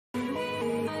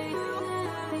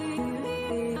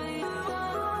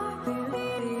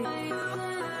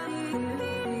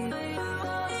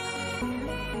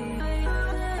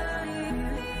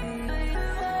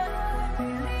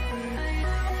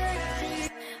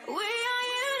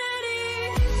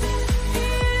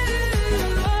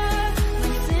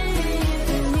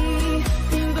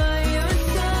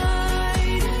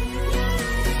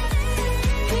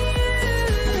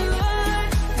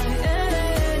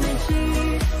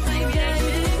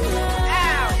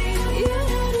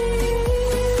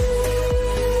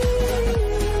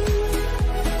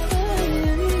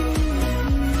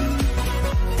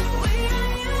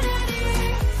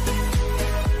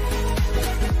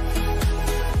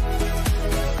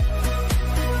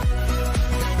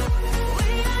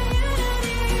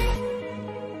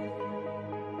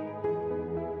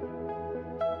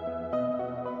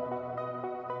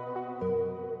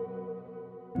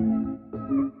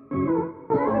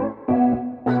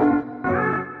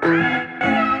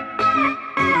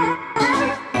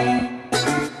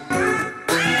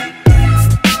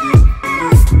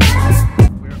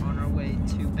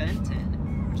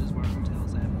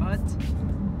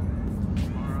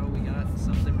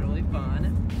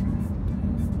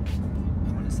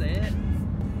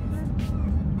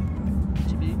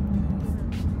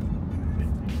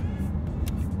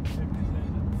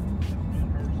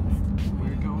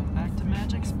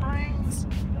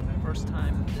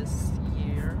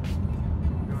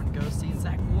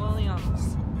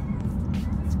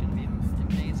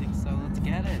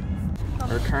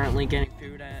currently getting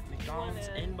food at McDonald's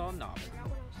in Bon Auburn.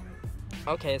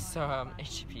 Okay, so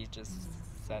HGP just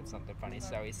said something funny.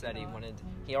 So he said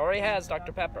he already has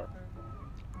Dr. Pepper,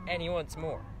 and he wants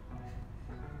more.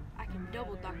 I can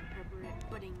double Dr. Pepper it,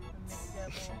 pudding.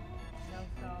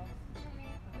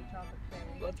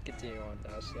 Let's continue on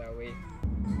now, shall we?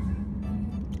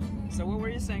 So what were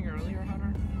you saying earlier,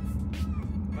 Hunter?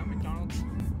 About McDonald's?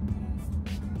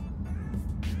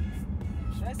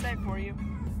 Should I say it for you?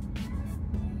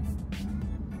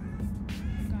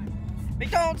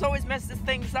 McDonald's always messes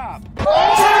things up.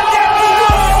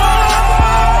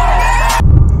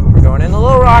 We're going into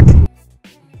Little Rock.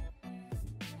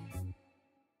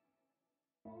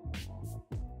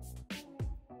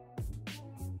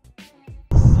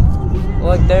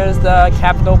 Look, there's the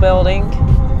Capitol building.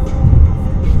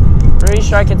 Pretty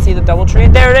sure I can see the DoubleTree,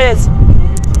 and there it is.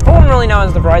 Formerly known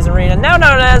as the Verizon Arena, now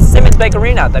known as Simmons Bank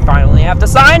Arena. They finally have to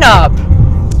sign up.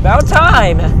 It's about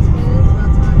time.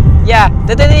 Yeah,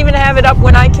 they didn't even have it up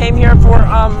when I came here for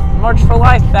March for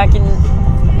Life back in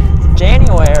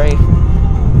January.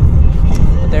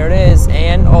 But there it is,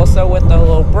 and also with the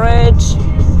little bridge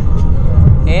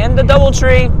and the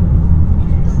DoubleTree.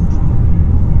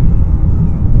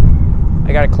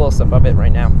 I got a close-up of it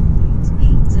right now.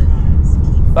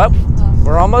 But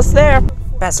we're almost there.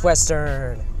 Best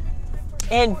Western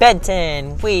in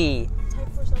Benton. We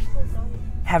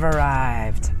have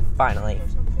arrived finally.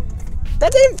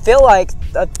 That didn't feel like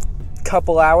a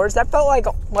couple hours. That felt like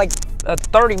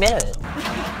 30 minutes.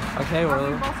 Okay,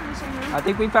 well, I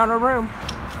think we found our room.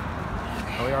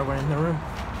 Oh, we are. We're in the room. I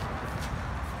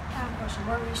have a question.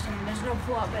 Where are we standing? There's no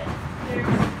pull-up bed. There's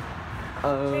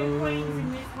two queens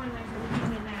and this one. There's a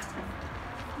king and that one.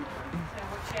 So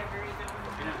whichever you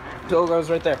go. Bill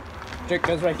goes right there. Jake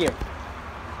goes right here.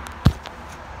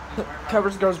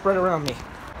 Covers goes right around me.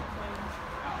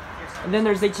 And then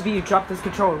there's HB who dropped his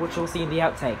controller, which you'll see in the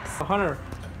outtakes. Hunter,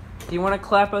 do you want to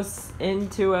clap us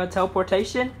into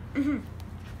teleportation? Mm-hmm.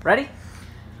 Ready?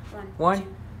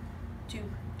 One, two,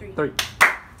 three.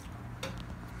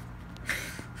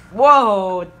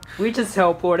 Whoa! We just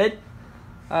teleported.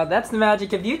 That's the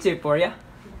magic of YouTube for you.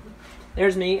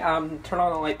 There's me. Turn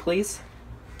on the light, please.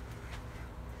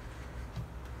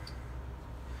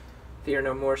 Fear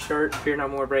no more shirt. Fear no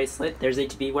more bracelet. There's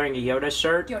HB wearing a Yoda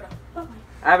shirt. Yoda. Oh.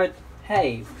 I have a...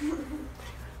 Hey.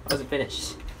 Wasn't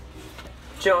finished.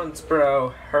 Jonesboro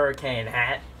hurricane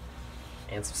hat.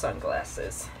 And some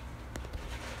sunglasses.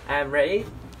 I'm ready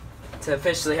to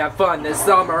officially have fun this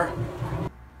summer.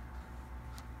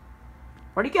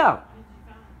 Where'd he go?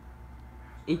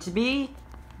 HB?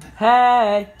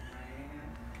 Hey!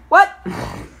 What?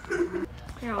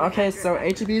 Okay, so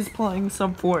HB is playing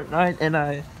some Fortnite,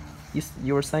 and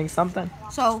you were saying something?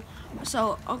 So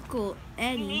Uncle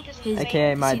Eddie, his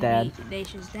AKA my dad.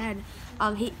 Nation's dad.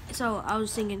 So I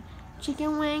was singing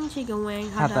chicken wing,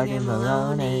 hot dog and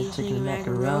bologna, bologna, chicken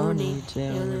macaroni,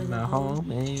 chili my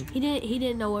homemade. He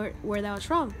didn't know where that was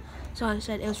from. So I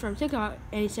said it was from TikTok,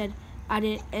 and he said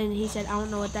he said I don't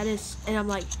know what that is, and I'm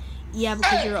like, yeah,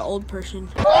 because you're an old person.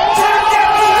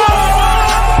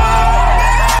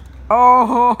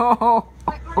 Oh!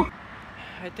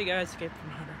 I think I escaped from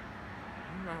Hunter.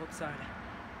 I'm outside.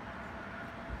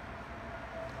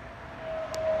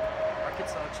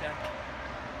 Arkansas check.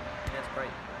 Yeah, it's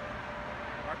bright.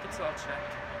 Arkansas check.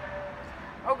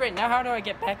 Oh great, now how do I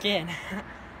get back in?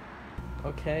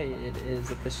 Okay, it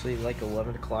is officially like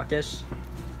 11 o'clock-ish.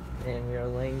 And we are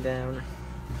laying down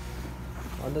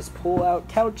on this pull-out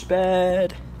couch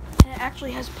bed. It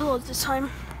actually has pillows this time.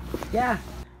 Yeah.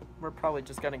 We're probably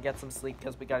just gonna get some sleep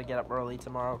because we gotta get up early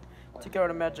tomorrow to go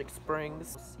to Magic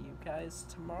Springs. See you guys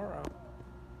tomorrow.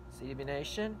 CDB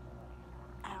Nation,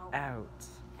 out.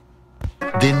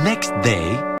 The next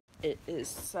day. It is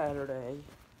Saturday,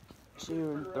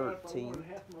 June 13th,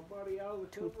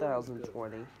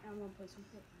 2020.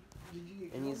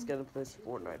 And he's gonna play some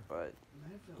Fortnite, but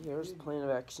here's the plan of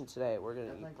action today. We're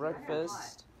gonna eat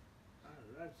breakfast,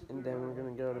 and then we're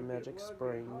gonna go to Magic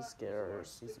Springs, get our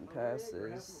season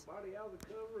passes.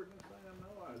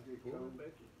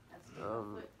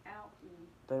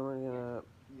 Then we're gonna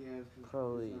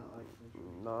probably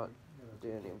not do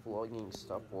any vlogging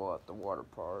stuff while at the water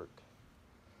park.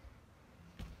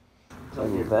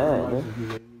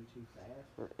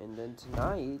 And then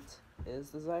tonight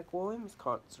is the Zach Williams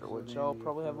concert, which I'll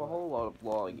probably have a whole lot of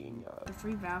vlogging of. The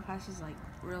free battle pass is like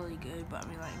really good, but I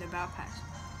mean like the battle pass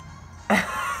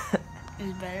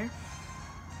is better.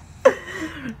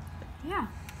 Yeah.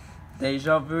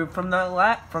 Deja vu from that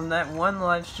one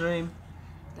live stream.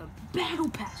 The battle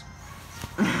pass.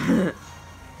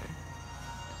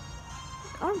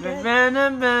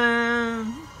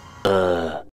 Oops,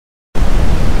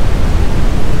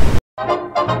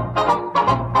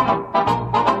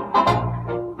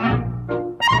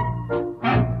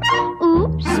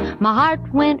 my heart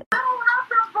went.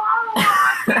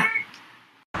 We're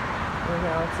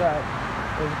now outside.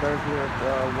 There's a bird here at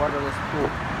the waterless pool.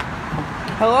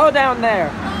 Hello down there!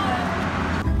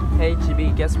 Hey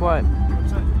GB, guess what?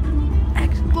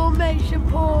 Exclamation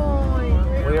point!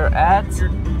 We are at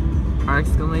our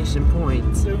exclamation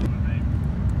point.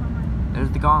 There's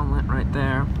the gauntlet right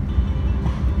there.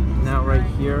 Now right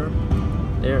here,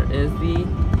 there is the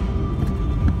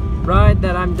ride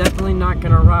that I'm definitely not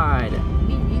gonna ride.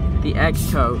 The X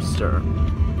Coaster.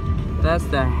 That's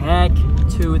the heck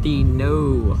to the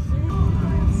no.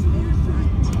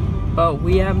 But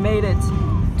we have made it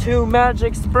to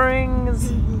Magic Springs.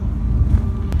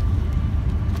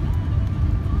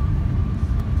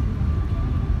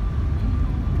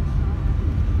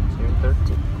 June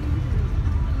 13th.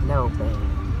 No, babe.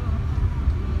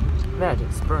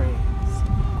 Magic Springs.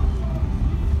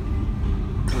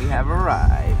 We have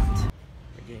arrived.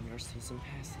 We're getting our season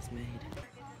passes made.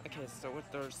 Okay, so with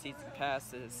our season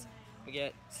passes, we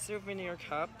get souvenir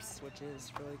cups, which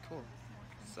is really cool.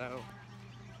 So,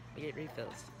 we get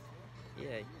refills.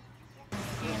 Yay.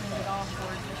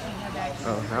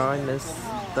 Oh, how I miss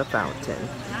the fountain.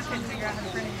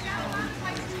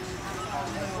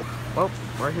 Well,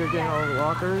 we're here getting all the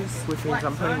lockers, which means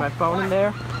I'm putting my phone in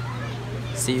there.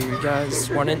 See you guys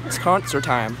when it's concert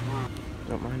time.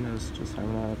 Don't mind us, just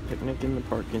having a picnic in the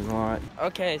parking lot.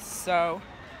 Okay, so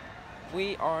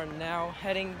we are now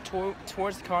heading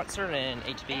towards the concert, and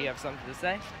HB, you have something to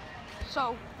say?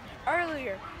 So,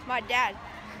 earlier, my dad,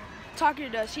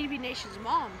 talking to CB Nation's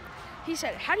mom, he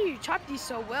said, how do you chop these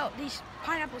so well, these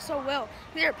pineapples so well?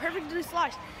 They're perfectly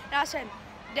sliced. And I said,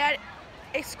 Dad,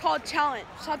 it's called talent,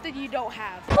 something you don't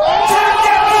have.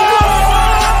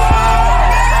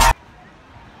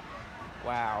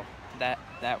 Wow,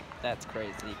 that's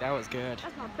crazy. That was good.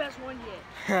 That's my best one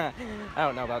yet. I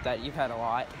don't know about that. You've had a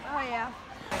lot. Oh yeah.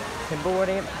 Kimballwood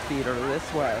Amphitheater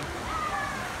this way.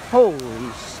 Holy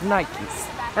shnikes.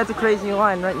 That's a crazy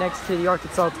line right next to the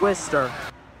Arkansas Twister.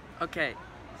 Okay,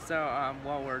 so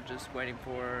while we're just waiting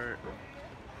for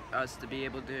us to be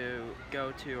able to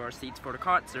go to our seats for the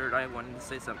concert, I wanted to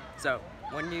say something. So,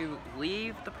 when you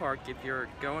leave the park, if you're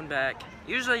going back,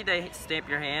 usually they stamp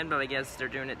your hand, but I guess they're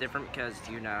doing it different because,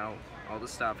 you know, all the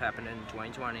stuff happened in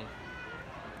 2020.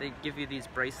 They give you these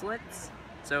bracelets,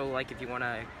 so like if you want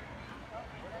to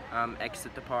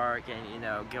exit the park and, you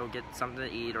know, go get something to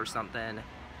eat or something,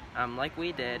 like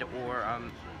we did, or,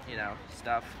 you know,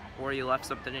 stuff, or you left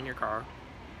something in your car,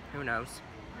 who knows.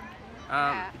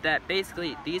 That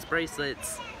basically, these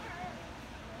bracelets,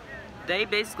 they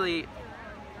basically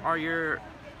are your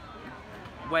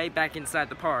way back inside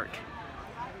the park.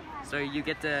 So you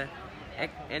get to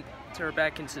enter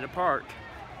back into the park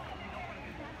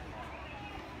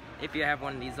if you have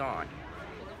one of these on.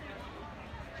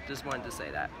 Just wanted to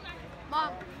say that.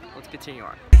 Mom. Let's continue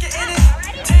on.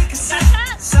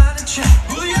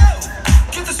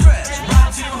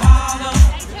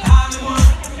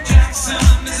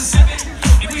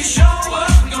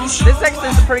 This actually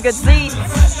is a pretty good seat.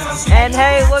 And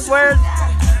hey, look where,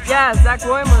 yeah, Zach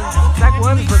Williams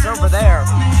was over there.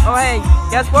 Oh hey,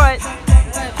 guess what?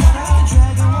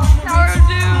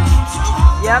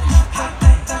 Yep.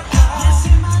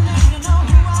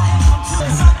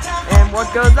 And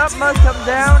what goes up must come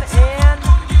down, and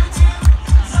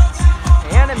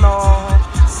Animal.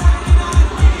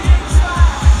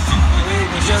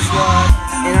 We just won.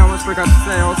 And I almost forgot to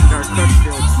say, also got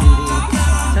Crutchfield CD.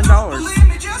 $10.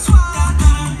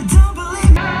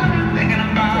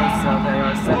 Okay, so they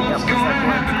are setting up for second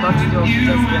one. Crutchfield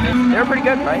just finished. They're pretty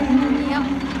good, right? Yep.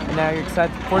 And now you're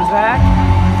excited for Zach?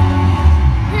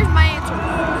 Here's my answer.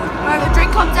 When the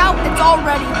drink comes out, it's all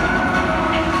ready.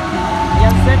 Yeah,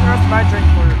 I'm saving the rest of my drink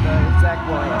for Zach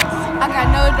Williams. I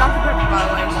got another Dr. Pepper, by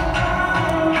the way.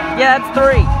 Yeah, it's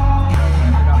 3. You're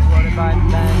not loaded by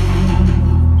then.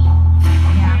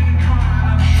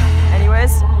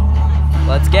 Anyways,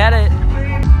 let's get it.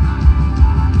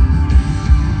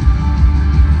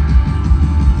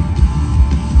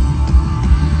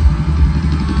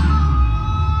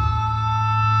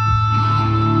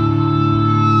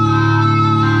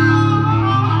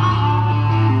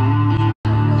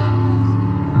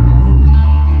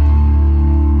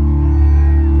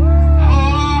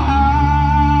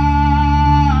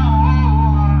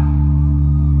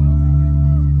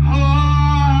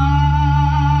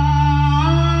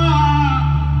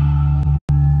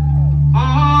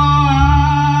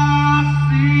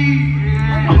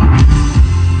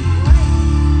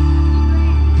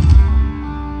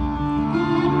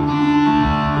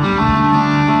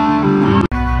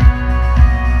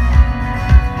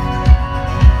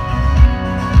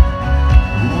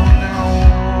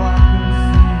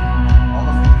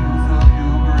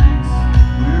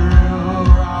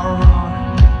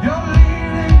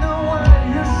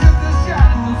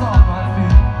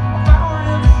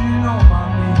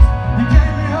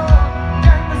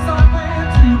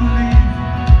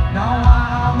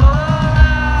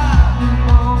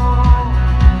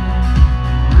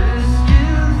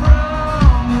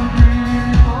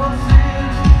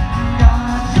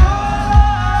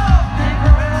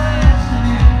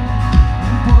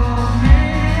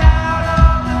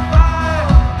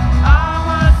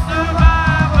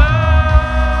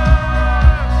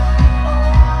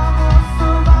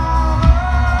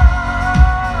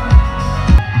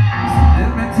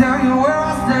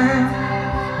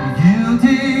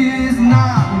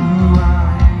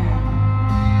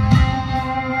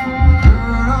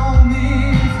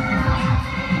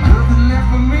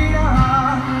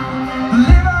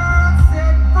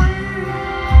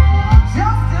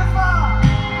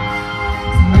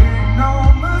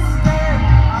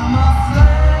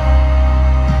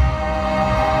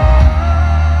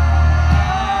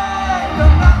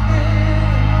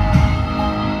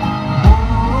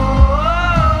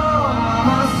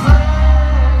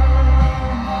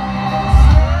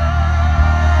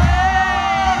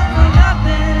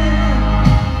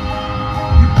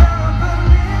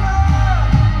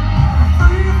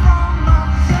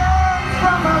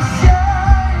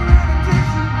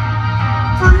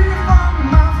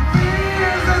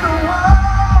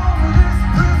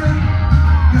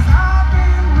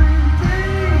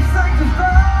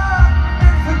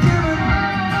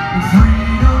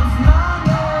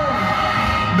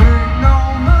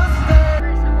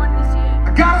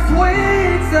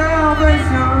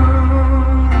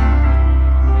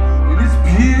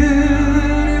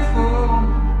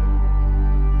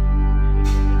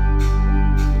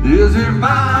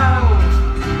 hope,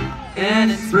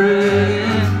 and it's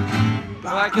spreading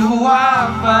like a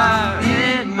wildfire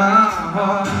in my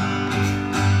heart.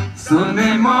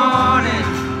 Sunday morning,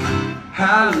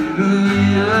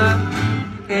 hallelujah,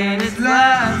 and it's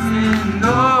lasting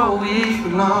all week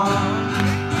long.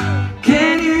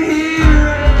 Can you hear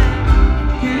it?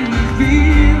 Can you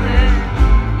feel it?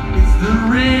 It's the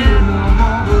rhythm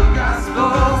of a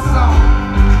gospel song.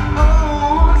 Oh,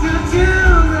 won't you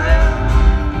choose it?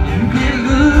 You can't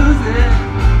lose it.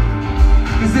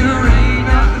 'Cause there ain't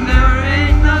nothing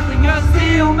gonna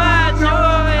steal my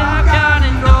joy. I've got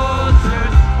an old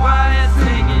church choir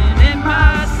singing in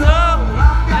my soul.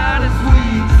 I've got a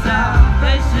sweet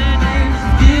salvation and it's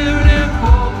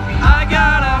beautiful. I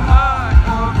got a heart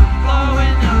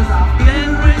overflowing 'cause I've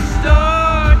been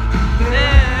restored.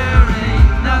 There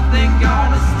ain't nothing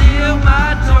gonna steal my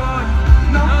joy.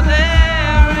 No,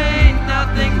 there ain't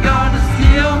nothing gonna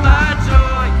steal my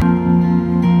joy.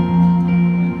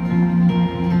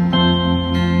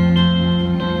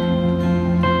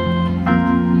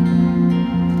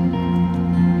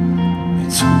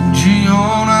 Told you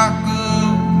you're not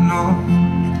good, no.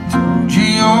 Told you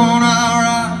you're not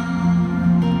right.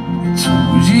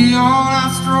 Told you you're not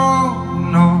strong,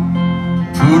 no.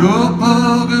 Put up a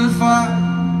good fight.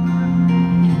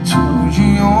 Told you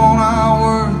you're not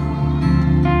worth.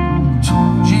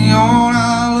 Told you you're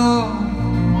not loved.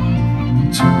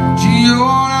 Told you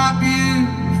you're not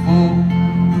beautiful.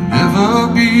 You'll never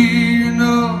be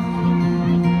enough.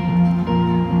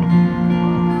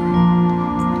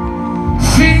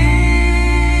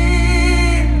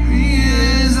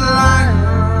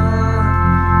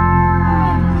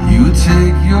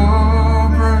 Take your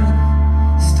breath,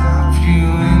 stop you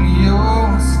in your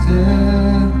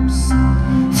steps.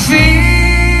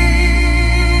 Fear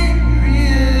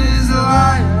is a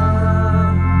liar.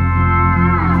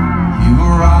 You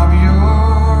rob your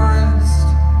rest,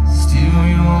 steal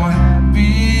your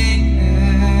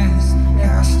happiness,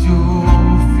 cast your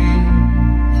fear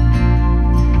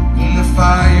in the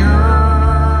fire.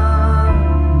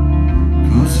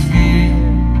 'Cause fear,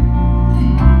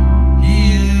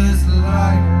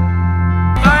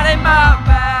 fighting my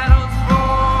battles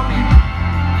for me.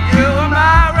 You are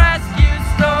my rescue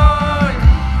story,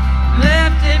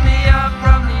 lifting me up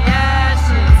from the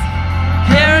ashes,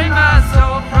 carry my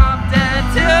soul from death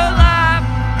to life,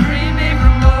 bring me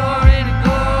from glory to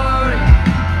glory.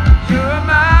 You are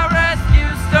my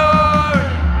rescue story,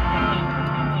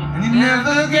 and you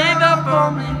never gave up on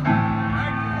me.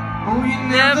 Oh, you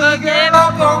never gave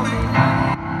up on me.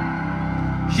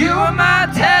 You are my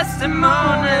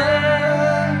testimony.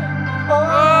 Oh,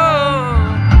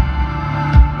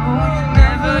 you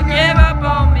never gave up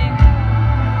on me.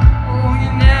 Oh,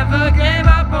 you never gave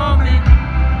up on me.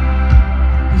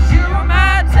 You are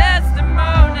my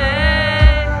testimony.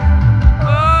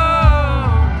 Oh,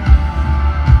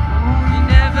 you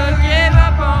never gave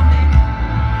up on me.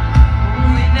 Oh,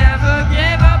 you never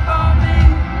gave up on me.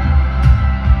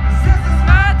 This is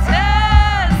my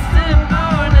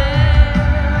testimony.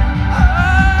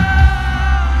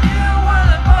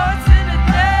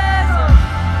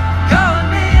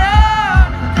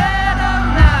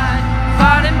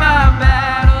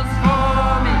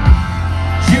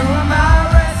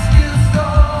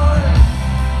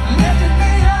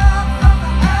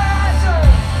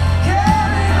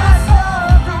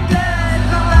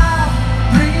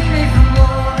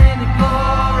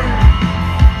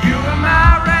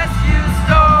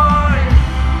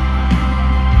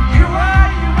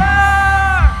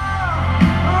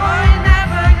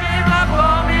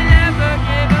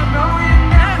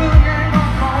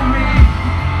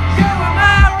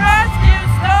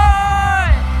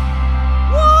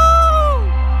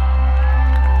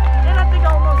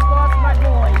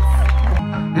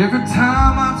 Every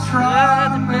time I try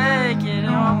to make it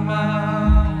on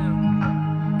my own,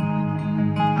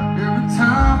 every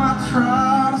time I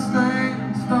try to stay,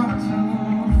 start to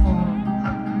fall.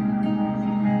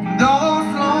 And those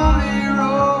lonely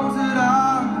roads that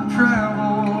I've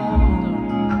traveled,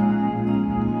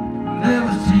 there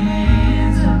was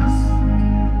Jesus.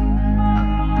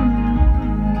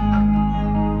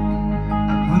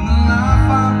 When the life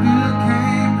I built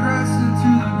came crashing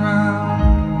to the ground,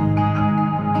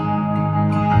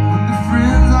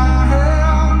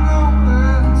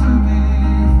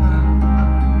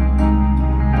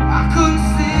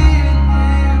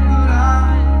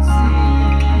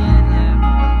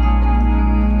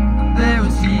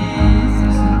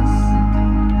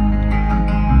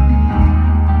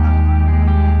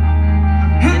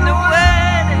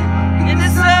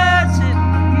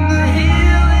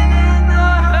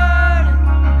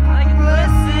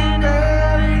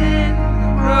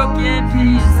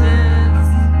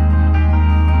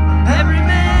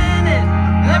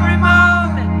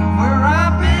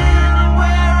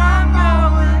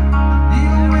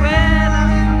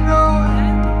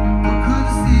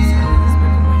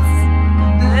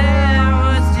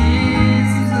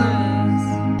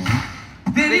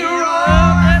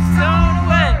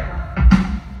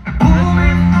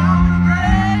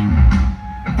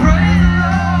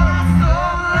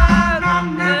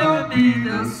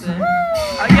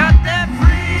 I got that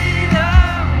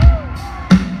freedom,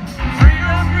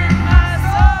 freedom in my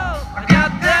soul. I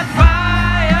got that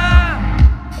fire,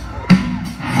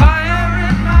 fire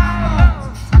in my bones.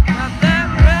 I got that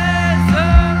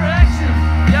resurrection,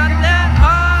 got that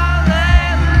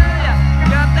hallelujah,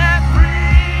 got that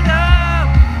freedom.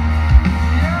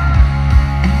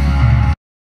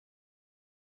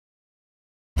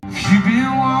 You've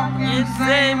been walking the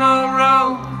same old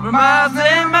road for miles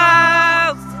and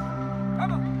miles.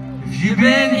 You've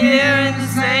been hearing the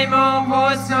same old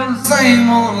voice of the same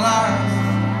old lies.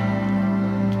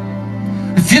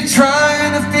 If you're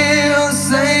trying to fill the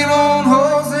same old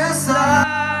holes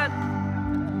inside,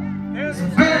 there's a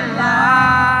better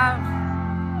life.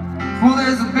 Well,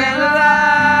 there's a better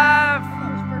life.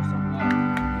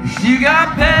 You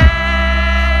got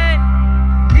pain,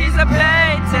 he's a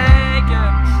pain taker.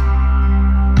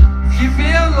 You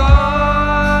feel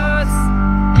lost,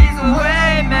 he's a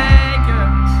way maker.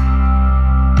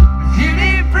 You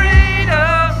need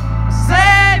freedom,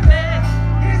 save me.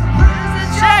 He's a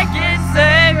shaking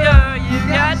savior. You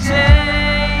got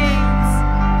chains,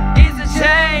 he's a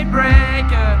chain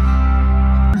breaker.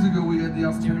 Years ago, we had the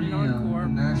opportunity in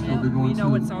Nashville to go into a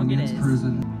men's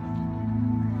prison.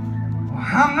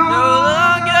 I'm No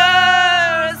longer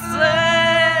a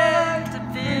slave to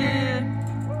fear.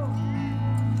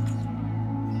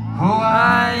 Oh,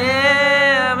 I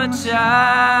am a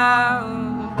child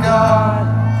of God.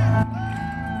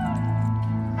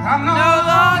 I'm No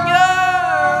longer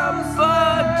a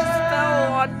bug just fell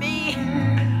on me.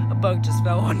 A bug just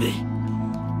fell on me.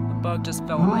 A bug just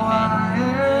fell on my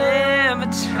head. I am a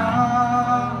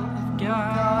child of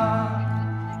God.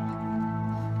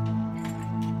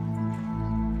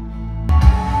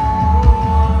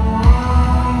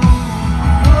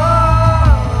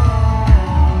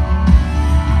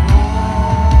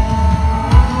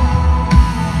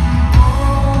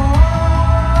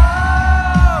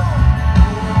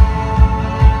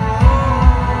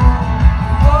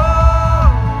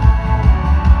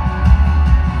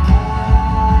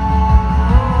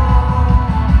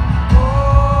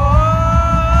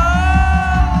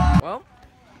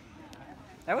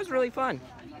 That was really fun.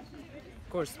 Of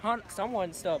course,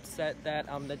 someone's still upset that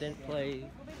they didn't play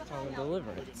Song of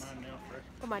Deliverance.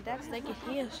 But my dad's thinking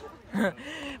he is.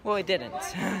 Well, he didn't.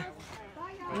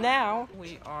 Now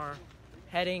we are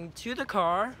heading to the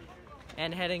car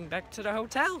and heading back to the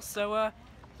hotel. So,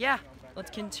 yeah, let's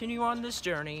continue on this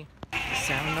journey. The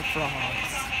sound of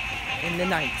frogs in the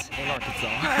night in Arkansas.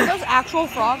 Are those actual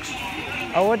frogs?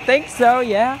 I would think so,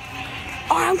 yeah.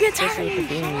 Oh, I'm getting Especially with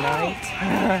it tired. being night.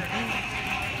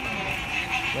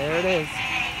 There it is.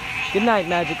 Good night,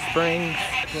 Magic Springs.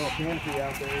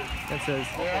 It says,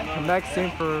 come back soon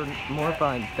for more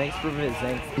fun. Thanks for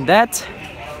visiting. And that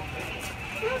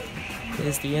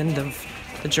is the end of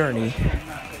the journey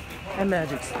at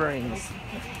Magic Springs.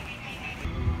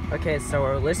 Okay, so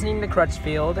we're listening to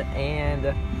Crutchfield, and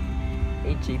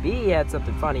HEB had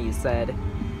something funny he said.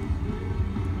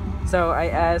 So I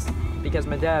asked, because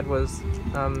my dad was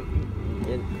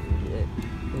in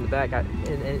the back,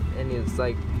 and he was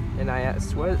like, and I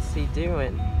asked, what's he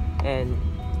doing? And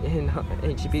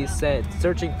HEB said,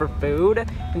 searching for food.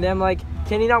 And then I'm like,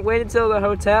 can he not wait until the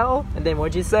hotel? And then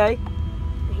what'd you say?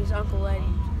 He's Uncle Eddie.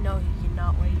 No, he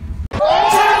cannot wait.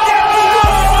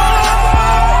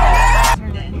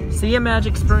 See ya,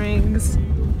 Magic Springs.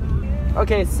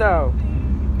 Okay, so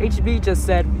HEB just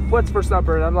said, what's for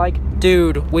supper? And I'm like,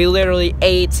 dude, we literally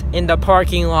ate in the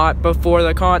parking lot before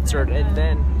the concert. And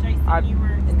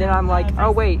then I'm like,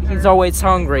 oh wait, he's always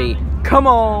hungry. Come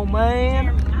on,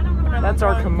 man. That's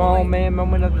our come on, man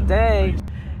moment of the day.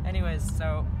 Anyways,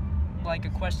 so like a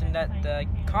question that the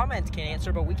comments can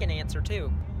answer, but we can answer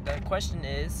too. The question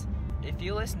is, if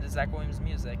you listen to Zach Williams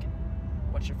music,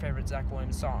 what's your favorite Zach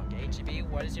Williams song? HEB,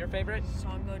 what is your favorite?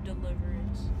 Song of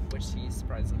Deliverance. Which he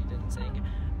surprisingly didn't sing.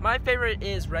 My favorite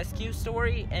is Rescue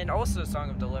Story and also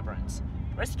Song of Deliverance.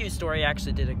 Rescue Story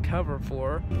actually did a cover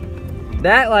for.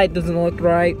 That light doesn't look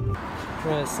right. I'm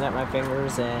gonna snap my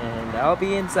fingers and I'll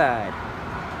be inside.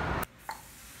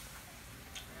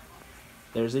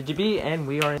 There's HEB and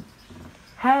we are in.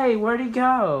 Hey, where'd he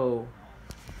go?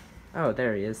 Oh,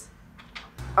 there he is.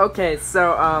 Okay,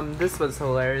 so this was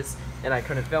hilarious and I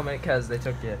couldn't film it because they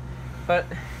took it. But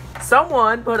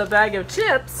someone put a bag of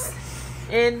chips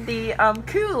in the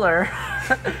cooler,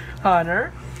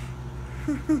 Hunter,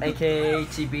 aka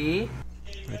HEB.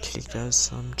 Okay guys,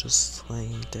 so I'm just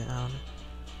laying down.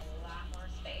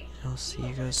 I'll see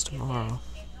you guys tomorrow.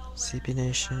 CP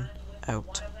Nation,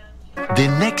 out. The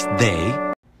next day.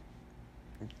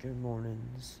 Good morning,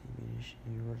 CP Nation.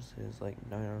 Yours is like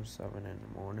 9:07 in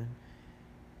the morning.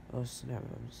 Oh snap,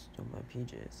 I'm still my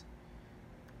PJs.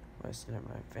 Well, I still have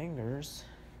my fingers.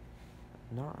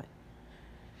 Not.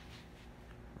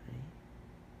 Right?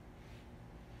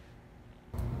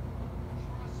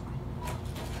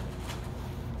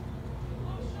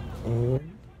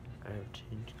 And I've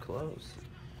changed clothes.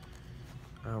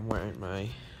 I'm wearing my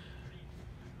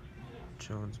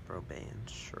Jonesboro Band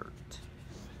shirt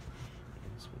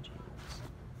and some jeans.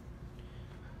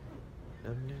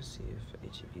 I'm gonna see if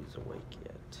HEB's awake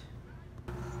yet.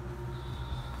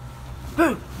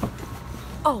 Boom!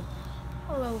 Oh,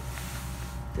 hello.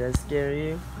 Did that scare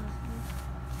you?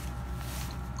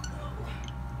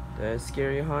 Did that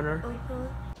scare you, Hunter?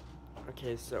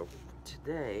 Okay, so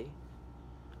today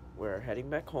we're heading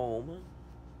back home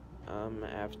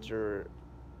after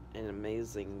an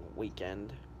amazing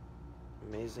weekend.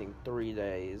 Amazing 3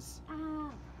 days.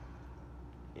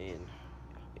 And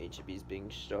HEB's being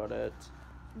shot at.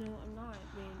 No, I'm not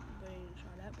being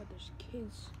shot at, but there's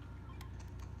kids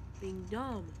being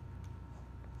dumb.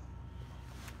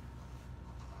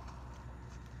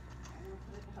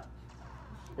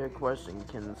 Good question.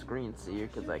 Can the screen see you?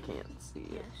 Because I can't see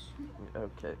it. Yes.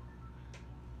 Okay.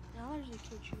 Now there's a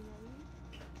kid shooting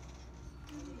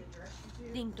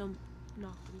at me. Dinked him.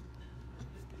 Knocked him.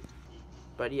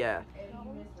 But yeah.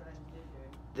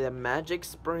 The Magic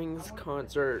Springs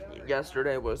concert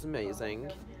yesterday was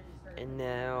amazing. And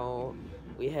now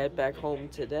we head back home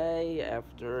today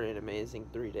after an amazing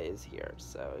 3 days here.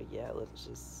 So yeah,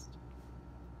 let's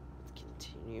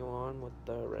continue on with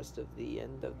the rest of the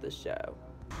end of the show.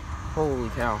 Holy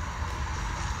cow.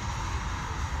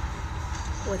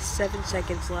 With 7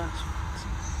 seconds left.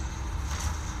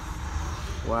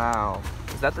 Wow.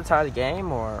 Is that the tie of the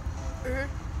game or?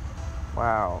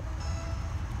 Wow.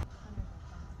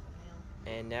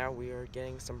 And now we are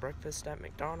getting some breakfast at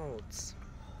McDonald's.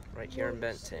 Right here in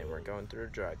Benton. We're going through a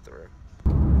drive-thru.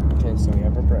 Okay, so we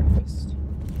have our breakfast.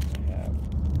 We have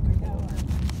a couple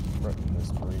of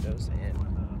breakfast burritos and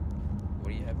what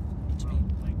do you have?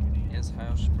 HB is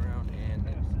hash brown and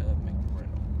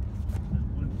McGriddle.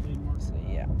 So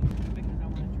yeah.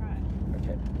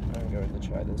 Okay, I'm going to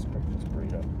try this breakfast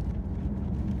burrito.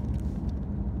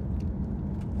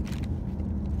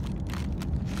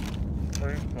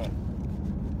 Very good.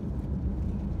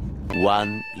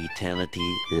 One eternity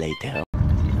later.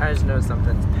 I just noticed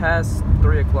something. It's past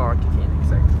 3 o'clock. You can't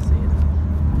exactly see it.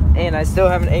 And I still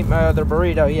haven't ate my other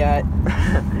burrito yet.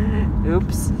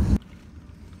 Oops.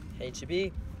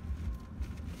 HEB.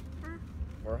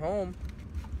 We're home.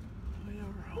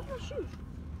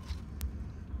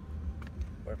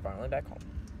 We're finally back home.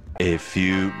 A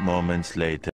few moments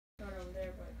later.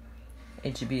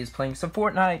 HEB is playing some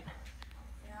Fortnite.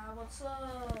 Yeah, what's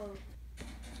up?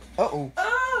 Uh-oh.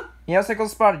 Yeah, Sickle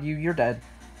spotted you. You're dead.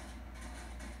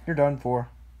 You're done for.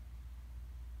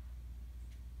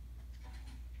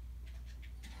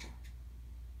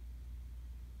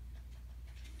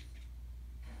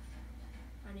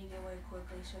 I need to get away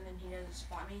quickly so then he doesn't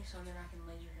spot me, so then I can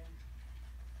laser him.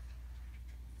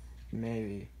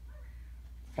 Maybe.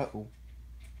 Uh-oh.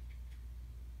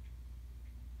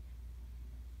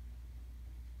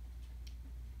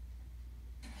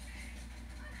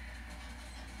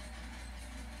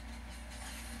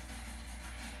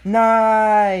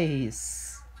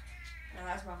 Nice! No,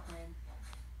 that's my plan.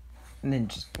 And then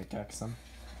just pickaxe them.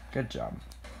 Good job.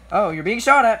 Oh, you're being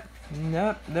shot at!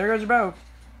 Nope, there goes your boat.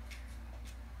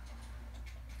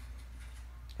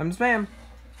 Come spam.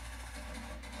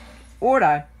 Or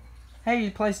die. Hey,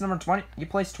 you placed number 20. You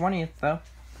placed 20th, though.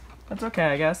 That's okay,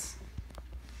 I guess.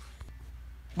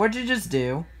 What'd you just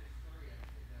do?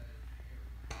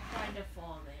 Trying to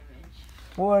fall damage.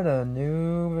 What a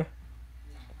noob.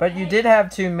 But you did have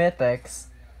 2 mythics.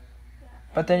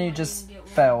 But then you just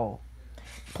fell.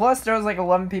 Plus, there was like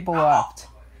 11 people left.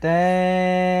 Dang.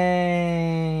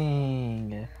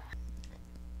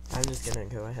 I'm just gonna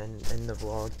go ahead and end the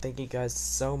vlog. Thank you guys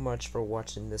so much for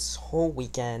watching this whole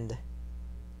weekend.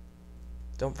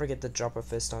 Don't forget to drop a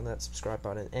fist on that subscribe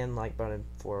button and like button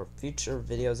for future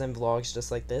videos and vlogs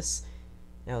just like this.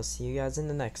 And I'll see you guys in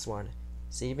the next one.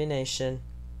 CB Nation,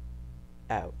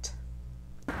 out.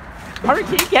 Hunter,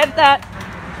 can you get that?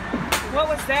 What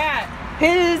was that?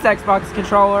 His Xbox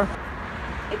controller.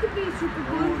 It could be super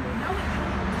glue.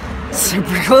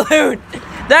 Super glued.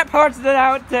 That part's the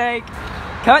outtake.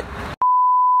 Cut.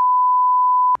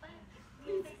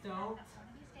 Please don't.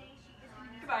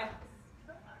 Goodbye.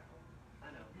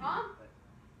 Huh?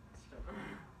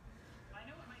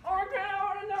 Okay, I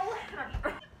wanna know.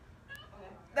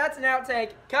 That's an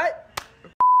outtake. Cut.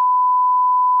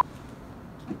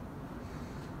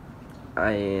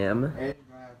 I am.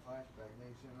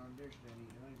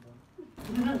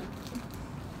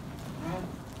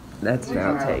 That's an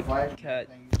outtake. Cut.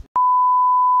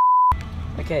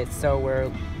 Okay, so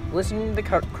we're listening to the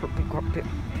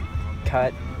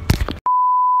cut.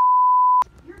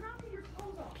 You're knocking your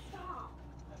toes off. Stop.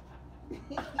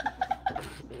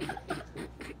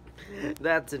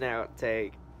 That's an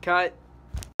outtake. Cut.